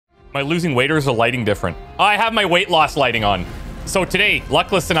My losing weight, or is the lighting different? Oh, I have my weight loss lighting on. So today,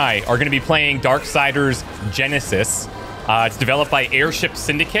 Luckless and I are going to be playing Darksiders Genesis. It's developed by Airship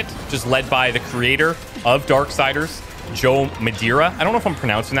Syndicate, just led by the creator of Darksiders, Joe Madeira. I don't know if I'm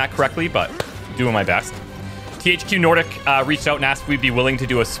pronouncing that correctly, but doing my best. THQ Nordic reached out and asked if we'd be willing to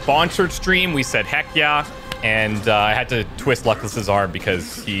do a sponsored stream. We said, heck yeah. And I had to twist Luckless's arm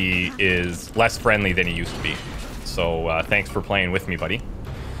because he is less friendly than he used to be. So thanks for playing with me, buddy.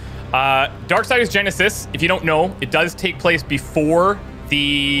 Darksiders Genesis, if you don't know, it does take place before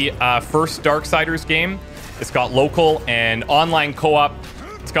the first Darksiders game. It's got local and online co-op.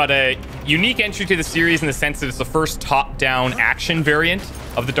 It's got a unique entry to the series in the sense that it's the first top-down action variant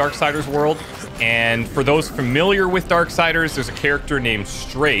of the Darksiders world. And for those familiar with Darksiders, there's a character named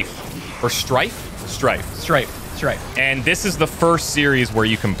Strife. And this is the first series where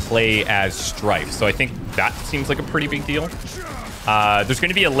you can play as Strife. So I think that seems like a pretty big deal. There's going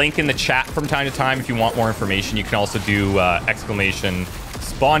to be a link in the chat from time to time if you want more information. You can also do exclamation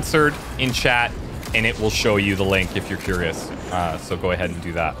sponsored in chat, and it will show you the link if you're curious. So go ahead and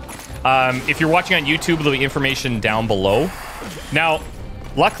do that. If you're watching on YouTube, there'll be information down below. Now,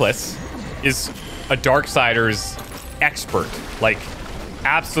 Luckless is a Darksiders expert, like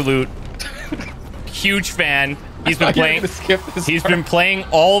absolute huge fan. He's been playing. He's been playing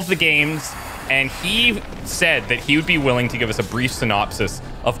all of the games, and he said that he would be willing to give us a brief synopsis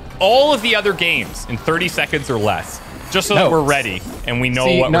of all of the other games in 30 seconds or less, just so that we're ready and we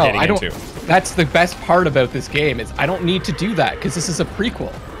know what we're getting into. That's the best part about this game is I don't need to do that because this is a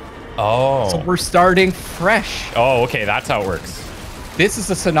prequel. Oh. So we're starting fresh. Oh, okay, that's how it works. This is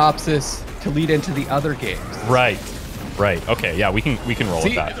a synopsis to lead into the other games. Right. Right. Okay. Yeah, we can roll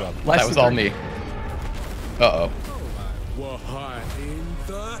with that. That was all me. Uh-oh.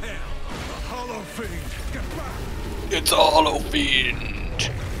 It's a hollow fiend.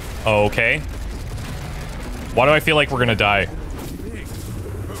 Oh, okay. Why do I feel like we're gonna die?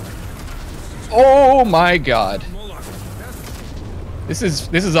 Oh my god. This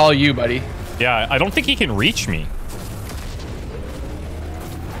is all you, buddy. Yeah, I don't think he can reach me.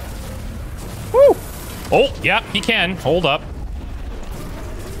 Woo! Oh, yeah, he can. Hold up.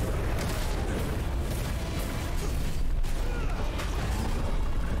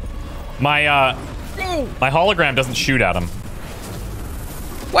 My hologram doesn't shoot at him.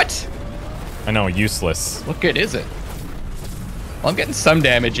 What? I know, useless. What good is it? Well, I'm getting some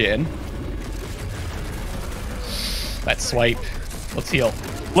damage in. That swipe. Let's heal.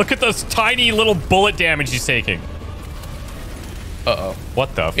 Look at this tiny little bullet damage he's taking. Uh-oh.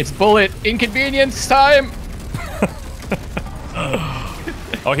 What the? It's bullet inconvenience time!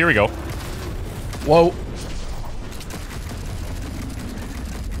 Oh, here we go. Whoa.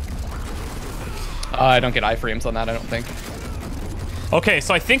 I don't get iframes on that, I don't think. Okay,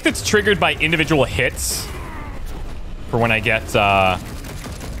 so I think that's triggered by individual hits for when I get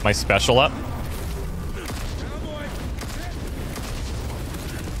my special up.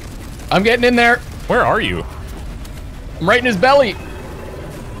 I'm getting in there. Where are you? I'm right in his belly.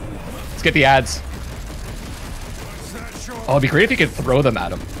 Let's get the ads. Oh, it'd be great if you could throw them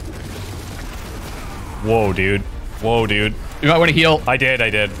at him. Whoa, dude. Whoa, dude. You might want to heal. I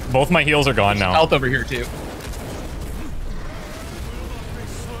did. Both my heals are gone now. Health over here, too.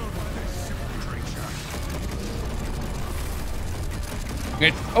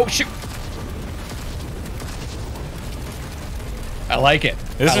 Oh, shoot. I like it.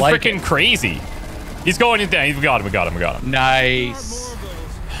 This is freaking crazy. He's going in there. We got him. Nice.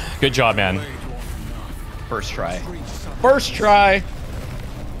 Good job, man. First try. First try.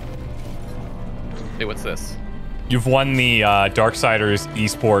 Hey, what's this? You've won the Darksiders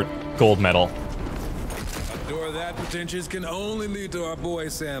Esport gold medal. A door that pretentious can only lead to our boy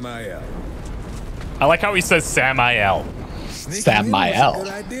Samael. I like how he says Samael. Samael.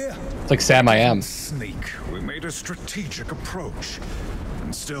 It's like Sam I Am. Sneak. We made a strategic approach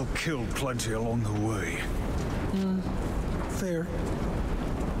and still killed plenty along the way. Fair.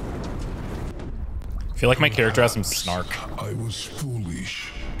 I feel like my character has some snark. I was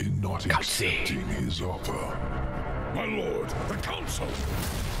foolish in not accepting his offer. My lord, the council.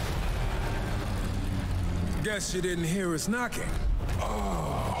 Guess you didn't hear us knocking.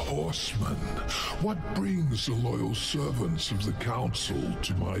 Ah, horseman, what brings the loyal servants of the council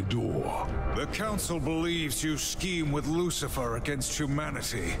to my door? The council believes you scheme with Lucifer against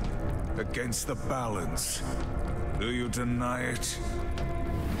humanity, against the balance. Do you deny it?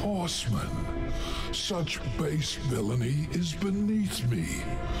 Horseman, Such base villainy is beneath me.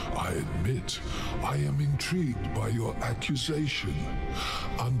 I admit, I am intrigued by your accusation.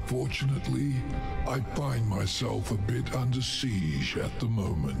 Unfortunately, I find myself a bit under siege at the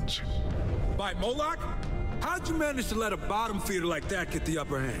moment. By Moloch? How'd you manage to let a bottom feeder like that get the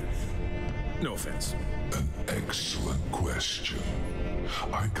upper hand? No offense. An excellent question.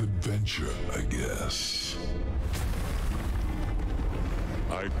 I could venture a guess.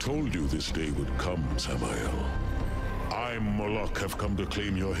 I told you this day would come, Samael. I, Moloch, have come to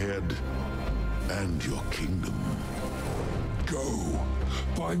claim your head and your kingdom. Go.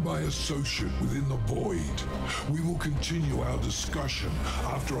 Find my associate within the void. We will continue our discussion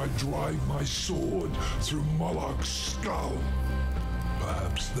after I drive my sword through Moloch's skull.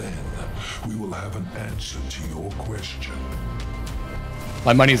 Perhaps then we will have an answer to your question.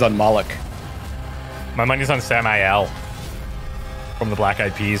 My money's on Moloch. My money's on Samael from the Black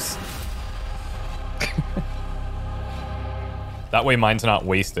Eyed Peas. That way mine's not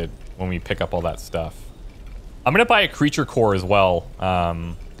wasted when we pick up all that stuff. I'm gonna buy a creature core as well.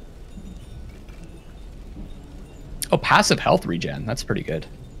 Oh, passive health regen. That's pretty good.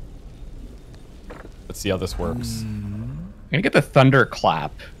 Let's see how this works. I'm gonna get the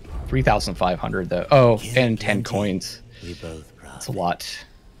Thunderclap. 3,500 though. Oh, and 10 coins. That's a lot.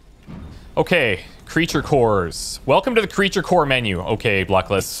 Okay, creature cores. Welcome to the creature core menu. Okay,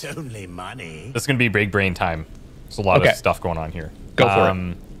 Blacklist. It's only money. This is gonna be big brain time. There's a lot of stuff going on here. Go for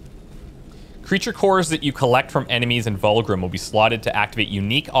it. Creature cores that you collect from enemies in Vulgrim will be slotted to activate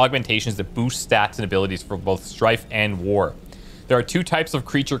unique augmentations that boost stats and abilities for both Strife and War. There are two types of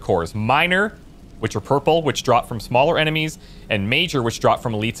creature cores. Minor, which are purple, which drop from smaller enemies, and major, which drop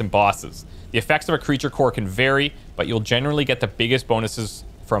from elites and bosses. The effects of a creature core can vary, but you'll generally get the biggest bonuses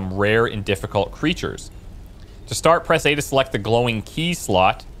from rare and difficult creatures. To start, press A to select the glowing key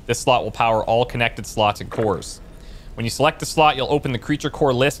slot. This slot will power all connected slots and cores. When you select the slot, you'll open the creature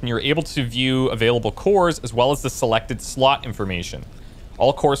core list and you're able to view available cores as well as the selected slot information.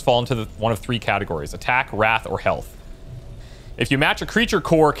 All cores fall into one of three categories: attack, wrath, or health. If you match a creature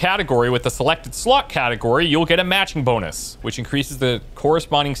core category with the selected slot category, you'll get a matching bonus, which increases the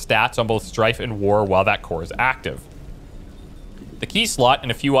corresponding stats on both Strife and War while that core is active. The key slot and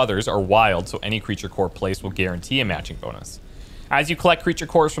a few others are wild, so any creature core placed will guarantee a matching bonus. As you collect creature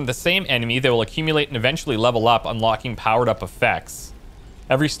cores from the same enemy, they will accumulate and eventually level up, unlocking powered-up effects.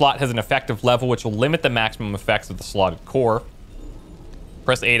 Every slot has an effective level, which will limit the maximum effects of the slotted core.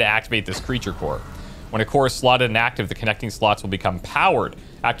 Press A to activate this creature core. When a core is slotted and active, the connecting slots will become powered.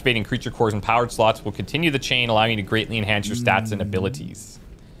 Activating creature cores and powered slots will continue the chain, allowing you to greatly enhance your stats and abilities.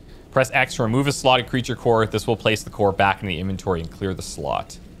 Press X to remove a slotted creature core. This will place the core back in the inventory and clear the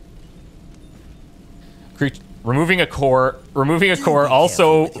slot. Removing a core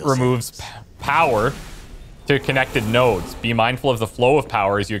also removes power to connected nodes. Be mindful of the flow of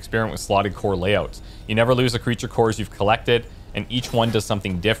power as you experiment with slotted core layouts. You never lose the creature cores you've collected, and each one does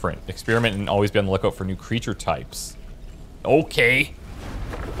something different. Experiment and always be on the lookout for new creature types. Okay.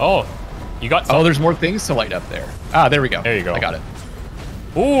 Oh, you got something. Oh, there's more things to light up there. Ah, there we go. There you go. I got it.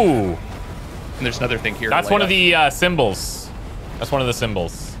 Ooh. And there's another thing here. That's one of the symbols. That's one of the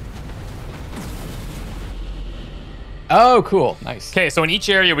symbols. Oh, cool. Nice. Okay, so in each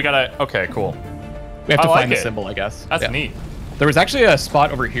area we gotta... Okay, cool. We have to find the it. symbol, I guess. That's neat. There was actually a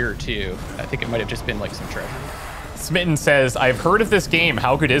spot over here, too. I think it might have just been, like, some treasure. Smitten says, I've heard of this game.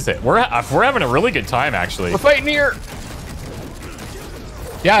 How good is it? We're having a really good time, actually. We're fighting here.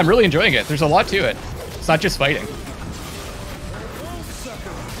 Yeah, I'm really enjoying it. There's a lot to it. It's not just fighting.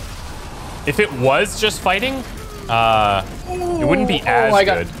 If it was just fighting, it wouldn't be as I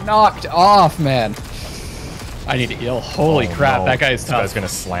good. got knocked off, man. I need to heal. Holy crap, no. that guy's tough. This guy's gonna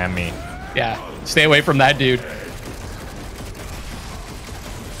slam me. Yeah, stay away from that dude.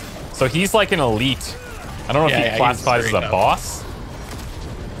 So he's like an elite. I don't know if he classifies as a boss.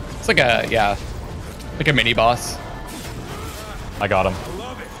 It's like a, like a mini boss. I got him.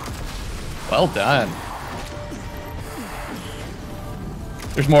 Well done.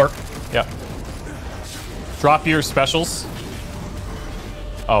 There's more. Yep. Drop your specials.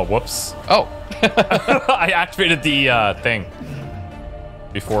 Oh, whoops. Oh. I activated the thing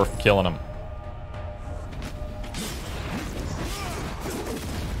before killing him.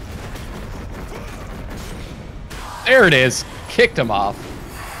 There it is. Kicked him off.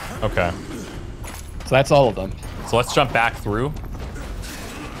 Okay. So that's all of them. So let's jump back through.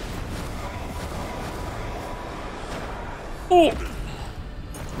 Ooh.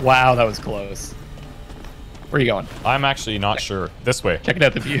 Wow, that was close. Where are you going? I'm actually not sure. This way. Checking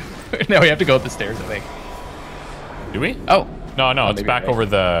out the view. No, we have to go up the stairs, I think. Do we? Oh. No, Oh, it's back over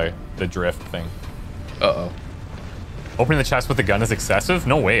the drift thing. Uh-oh. Opening the chest with the gun is excessive?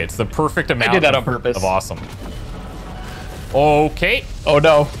 No way. It's the perfect amount did that on purpose. of awesome. Okay. Oh,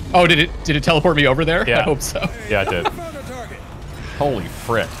 no. Oh, did it teleport me over there? Yeah. I hope so. Yeah, it did. Holy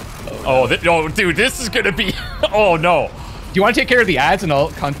frick. Oh, dude, this is going to be... Oh, no. Do you want to take care of the ads and I'll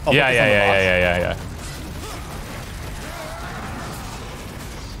Yeah. focus on the boss?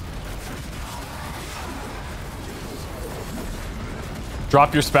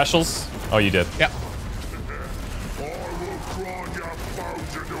 Drop your specials. Oh, you did. Yep.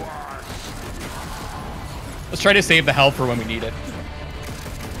 Let's try to save the health for when we need it.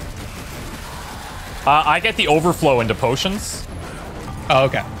 I get the overflow into potions. Oh,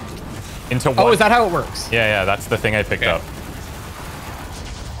 okay. Into one. Oh, is that how it works? Yeah, that's the thing I picked Okay. up.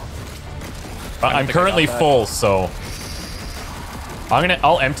 I'm currently full, so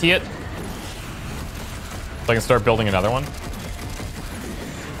I'll empty it so I can start building another one.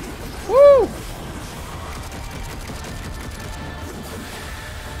 Woo!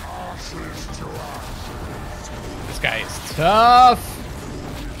 This guy is tough.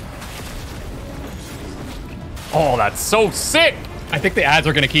 Oh, that's so sick! I think the ads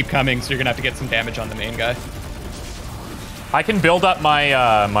are going to keep coming, so you're going to have to get some damage on the main guy. I can build up my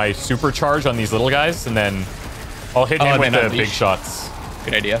my supercharge on these little guys, and then I'll hit him with the big shots.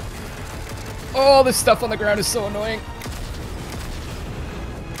 Good idea. Oh, this stuff on the ground is so annoying.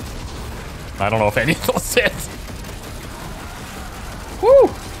 I don't know if any of those hit. Woo!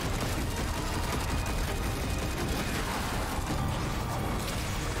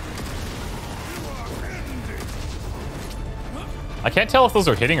 I can't tell if those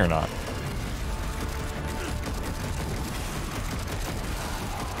are hitting or not.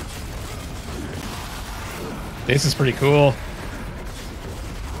 This is pretty cool.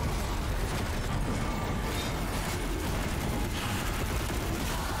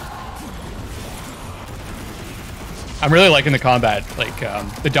 I'm really liking the combat. Like,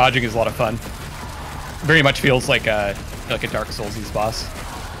 the dodging is a lot of fun. Very much feels like a Dark Souls-y boss.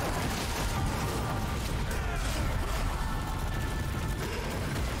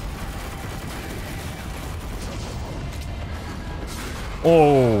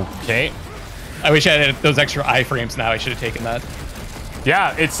 Okay. I wish I had those extra iframes now. I should have taken that.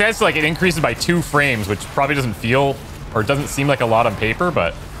 Yeah, it says like it increases by 2 frames, which probably doesn't feel or doesn't seem like a lot on paper,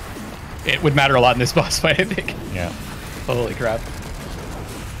 but It would matter a lot in this boss fight, I think. yeah. Holy crap.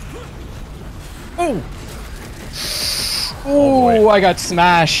 Oh! Oh, I got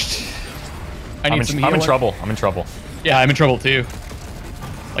smashed. I need some I'm in healing. trouble. I'm in trouble. Yeah, I'm in trouble too.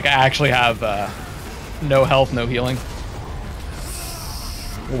 Like, I actually have no health, no healing.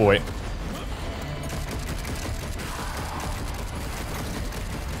 Oh boy.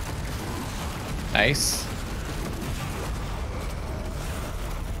 Nice.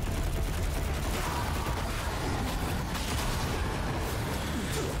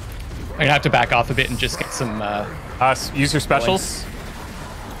 I'm gonna have to back off a bit and just get some Use your specials.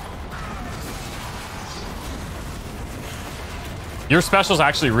 Your special's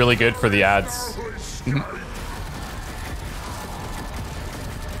actually really good for the ads.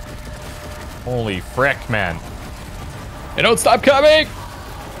 Holy frick, man. They don't stop coming!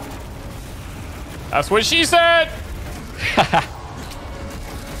 That's what she said!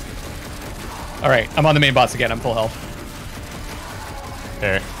 Alright, I'm on the main boss again. I'm full health.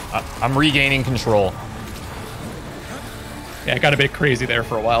 There. I'm regaining control. Yeah, I got a bit crazy there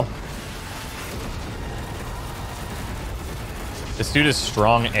for a while. This dude is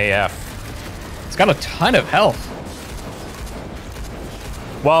strong AF. It's got a ton of health.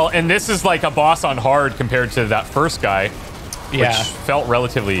 Well, and this is like a boss on hard compared to that first guy, which Yeah. felt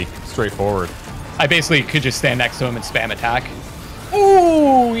relatively straightforward. I basically could just stand next to him and spam attack.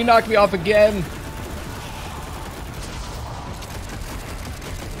 Ooh, he knocked me off again.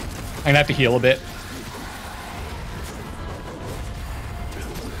 I'm gonna have to heal a bit.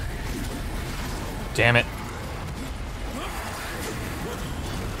 Damn it.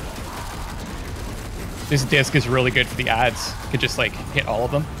 This disc is really good for the ads. You could just like hit all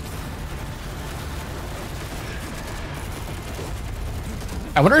of them.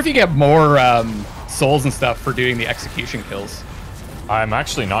 I wonder if you get more souls and stuff for doing the execution kills. I'm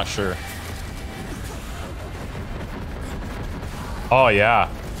actually not sure. Oh, yeah.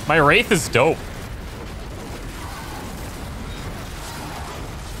 My Wraith is dope.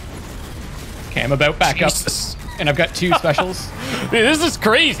 Okay, I'm about back Jesus. up. And I've got 2 specials. Dude, this is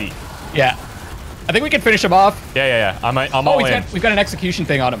crazy. Yeah. I think we can finish him off. Yeah. I'm all in. We've got an execution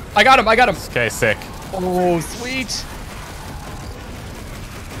thing on him. I got him. Okay, sick. Oh, sweet.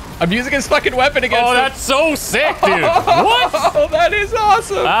 I'm using his fucking weapon against him. that's so sick, dude. What? Oh, that is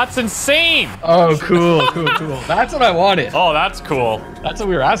awesome. That's insane. Oh, cool. That's what I wanted. Oh, that's cool. That's what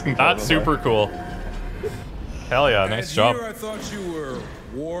we were asking for. That's super cool. Hell yeah, nice job. Here I thought you were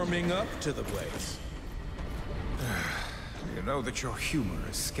warming up to the place. You know that your humor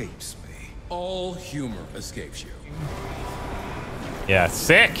escapes me. All humor escapes you. Yeah,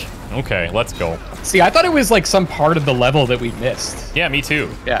 sick. Okay, let's go. See, I thought it was like some part of the level that we missed. Yeah, me too.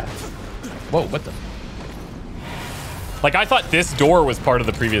 Yeah. Whoa, what the? Like, I thought this door was part of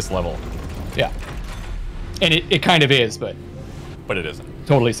the previous level. Yeah. And it kind of is, but it isn't.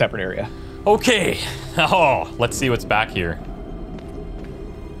 totally separate area. Okay. Oh, let's see what's back here.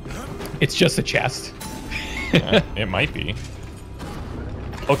 It's just a chest. It might be.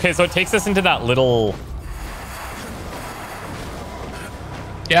 Okay, so it takes us into that little...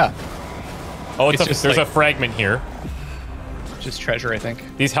 Yeah. Oh, It's just there's like- a fragment here. Just treasure, I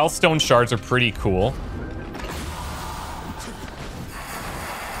think. These Healthstone shards are pretty cool.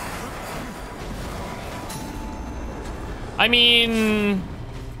 I mean...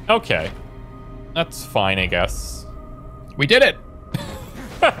 Okay. That's fine, I guess. We did it.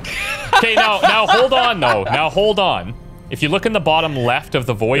 Okay, now hold on, though. Now hold on. If you look in the bottom left of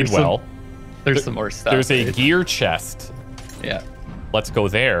the void well, There's some more stuff. there's a right? gear chest. Yeah. Let's go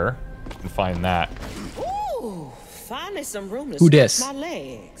there and find that. Ooh, finally some room to Who stretch dis? my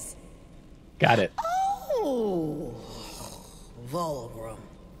legs. Got it. Oh, Volgrim,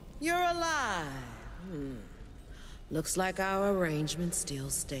 you're alive. Looks like our arrangement still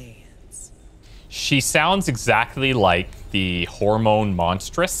stands. She sounds exactly like the hormone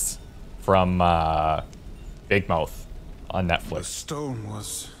monstress from Big Mouth on The Netflix. stone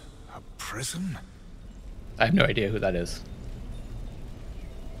was a prison? I have no idea who that is.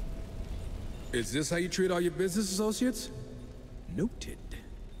 Is this how you treat all your business associates? Noted.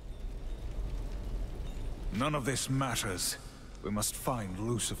 None of this matters. We must find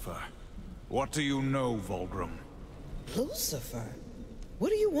Lucifer. What do you know, Volgrim? Lucifer, what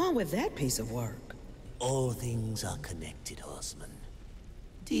do you want with that piece of work? All things are connected, horseman.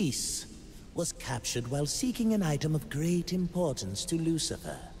 Dis was captured while seeking an item of great importance to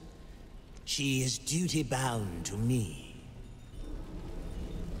Lucifer. She is duty-bound to me.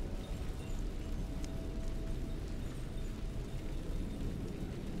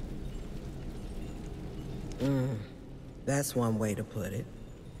 That's one way to put it.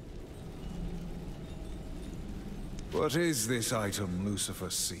 What is this item Lucifer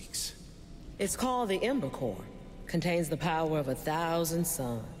seeks? It's called the Ember Core. Contains the power of 1,000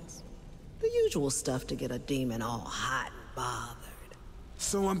 suns. The usual stuff to get a demon all hot and bothered.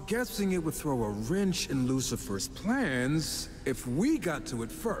 So I'm guessing it would throw a wrench in Lucifer's plans if we got to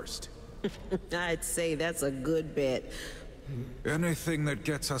it first. I'd say that's a good bet. Anything that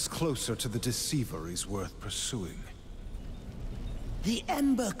gets us closer to the Deceiver is worth pursuing. The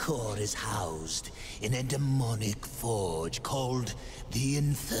Ember Core is housed in a demonic forge called the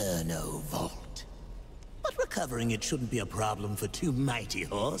Inferno Vault. But recovering it shouldn't be a problem for two mighty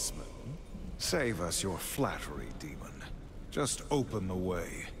horsemen. Save us your flattery, demon. Just open the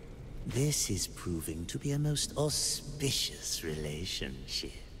way. This is proving to be a most auspicious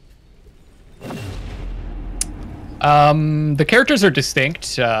relationship. The characters are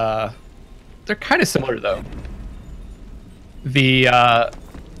distinct. They're kind of similar, though. The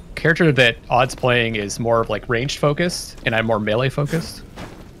character that Odd's playing is more of like ranged focused, and I'm more melee focused,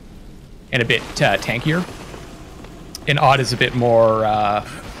 and a bit tankier. And Odd is a bit more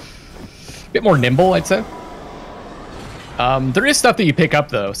nimble, I'd say. There is stuff that you pick up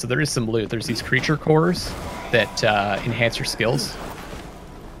though, so there is some loot. There's these creature cores that enhance your skills.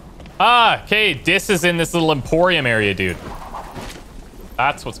 Ah, okay, Dis is in this little emporium area, dude.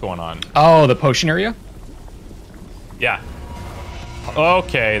 That's what's going on. Oh, the potion area? Yeah.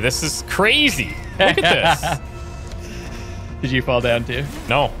 Okay, this is crazy. Look at this. Did you fall down too?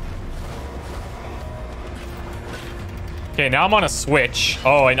 No. Okay, now I'm on a switch.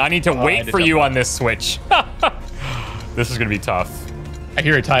 Oh, and I need to wait for you on this switch. This is gonna be tough. I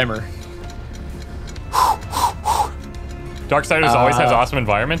hear a timer. Darksiders always has awesome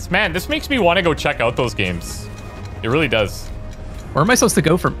environments. Man, this makes me want to go check out those games. It really does. Where am I supposed to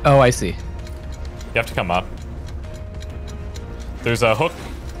go from? Oh, I see. You have to come up. There's a hook.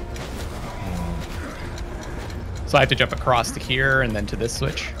 So I have to jump across to here and then to this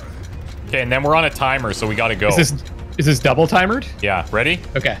switch. Okay, and then we're on a timer, so we gotta go. Is this double timered? Yeah, ready?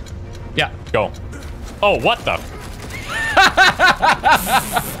 Okay. Yeah. Go. Oh, what the?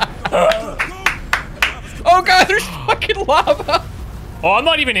 Oh god, there's fucking lava. Oh, I'm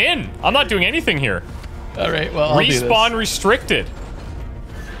not even in. I'm not doing anything here. All right, well, I'll do this. Respawn restricted.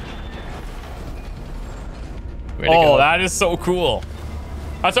 to go. Oh, that is so cool.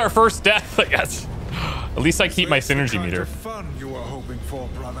 That's our first death, I guess. At least I keep my synergy meter. Fun you were hoping for,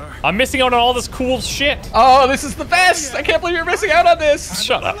 brother. I'm missing out on all this cool shit. Oh, this is the best! I can't believe you're missing out on this!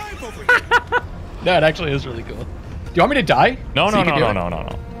 Shut up. No, it actually is really cool. Do you want me to die? No, So no, you can no, do no, it? no, no,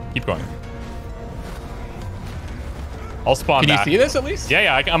 no. Keep going. I'll spawn Can back. you see this at least?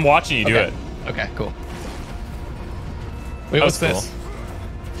 Yeah, yeah, I'm watching you do it. Okay, cool. Wait, That what's was this?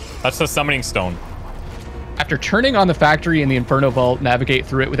 cool. That's the summoning stone. After turning on the factory in the Inferno Vault, navigate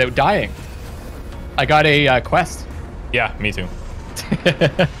through it without dying. I got a quest. Yeah, me too.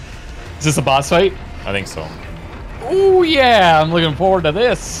 Is this a boss fight? I think so. Oh yeah, I'm looking forward to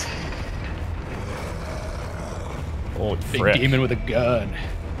this. Holy Big frick. demon with a gun.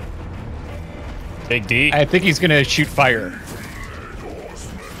 Big D. I think he's gonna shoot fire.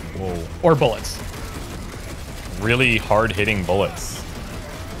 Whoa. Or bullets. Really hard-hitting bullets.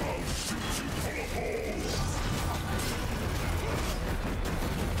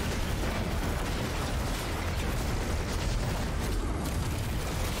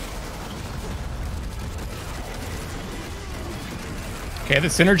 Okay, the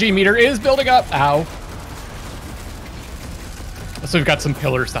synergy meter is building up. Ow. So we've got some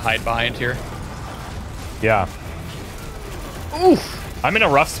pillars to hide behind here. Yeah. Oof. I'm in a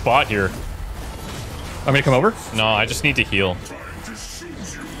rough spot here. Want me to come over? No, I just need to heal.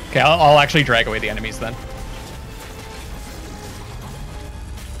 Okay, I'll actually drag away the enemies then.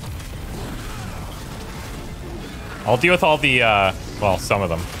 I'll deal with all the, well, some of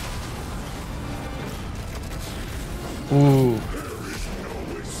them. Ooh.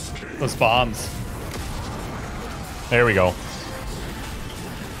 Those bombs. There we go.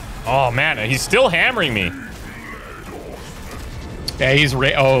 Oh, man, he's still hammering me. Yeah, he's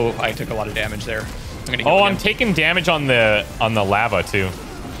oh, I took a lot of damage there. I'm taking damage on the lava, too.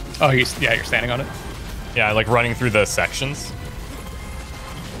 Oh, you're standing on it? Yeah, like running through the sections.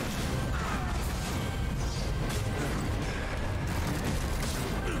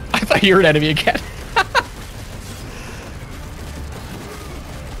 I thought you were an enemy again.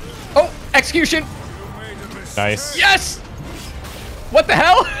 Oh, execution! Nice. Yes! What the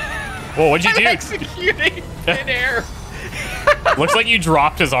hell? Whoa, what'd you I'm do? executing in air. Looks like you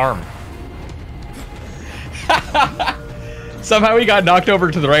dropped his arm. Somehow he got knocked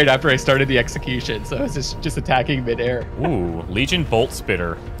over to the right after I started the execution, so I was just attacking midair. Ooh, Legion Bolt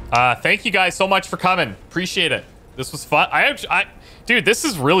Spitter. Thank you guys so much for coming. Appreciate it. This was fun. Dude, this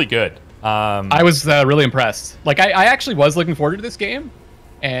is really good. I was really impressed. Like, I actually was looking forward to this game,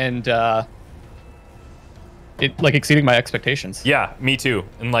 and it like exceeding my expectations. Yeah, me too.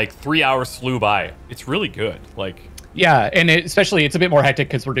 And like 3 hours flew by. It's really good. Like, yeah, and especially it's a bit more hectic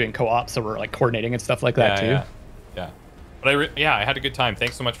because we're doing co-op, so we're like coordinating and stuff like that too. Yeah. But I had a good time.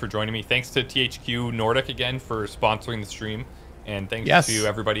 Thanks so much for joining me. Thanks to THQ Nordic again for sponsoring the stream, and thanks to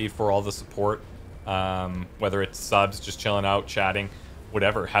everybody for all the support. Whether it's subs, just chilling out, chatting,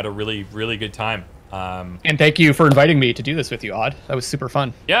 whatever. Had a really, really good time. And thank you for inviting me to do this with you, Odd. That was super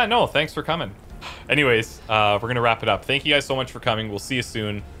fun. Yeah, no, thanks for coming. Anyways, we're gonna wrap it up. Thank you guys so much for coming. We'll see you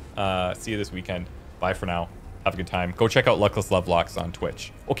soon. See you this weekend. Bye for now. Have a good time. Go check out Luckless Lovelocks on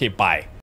Twitch. Okay, bye.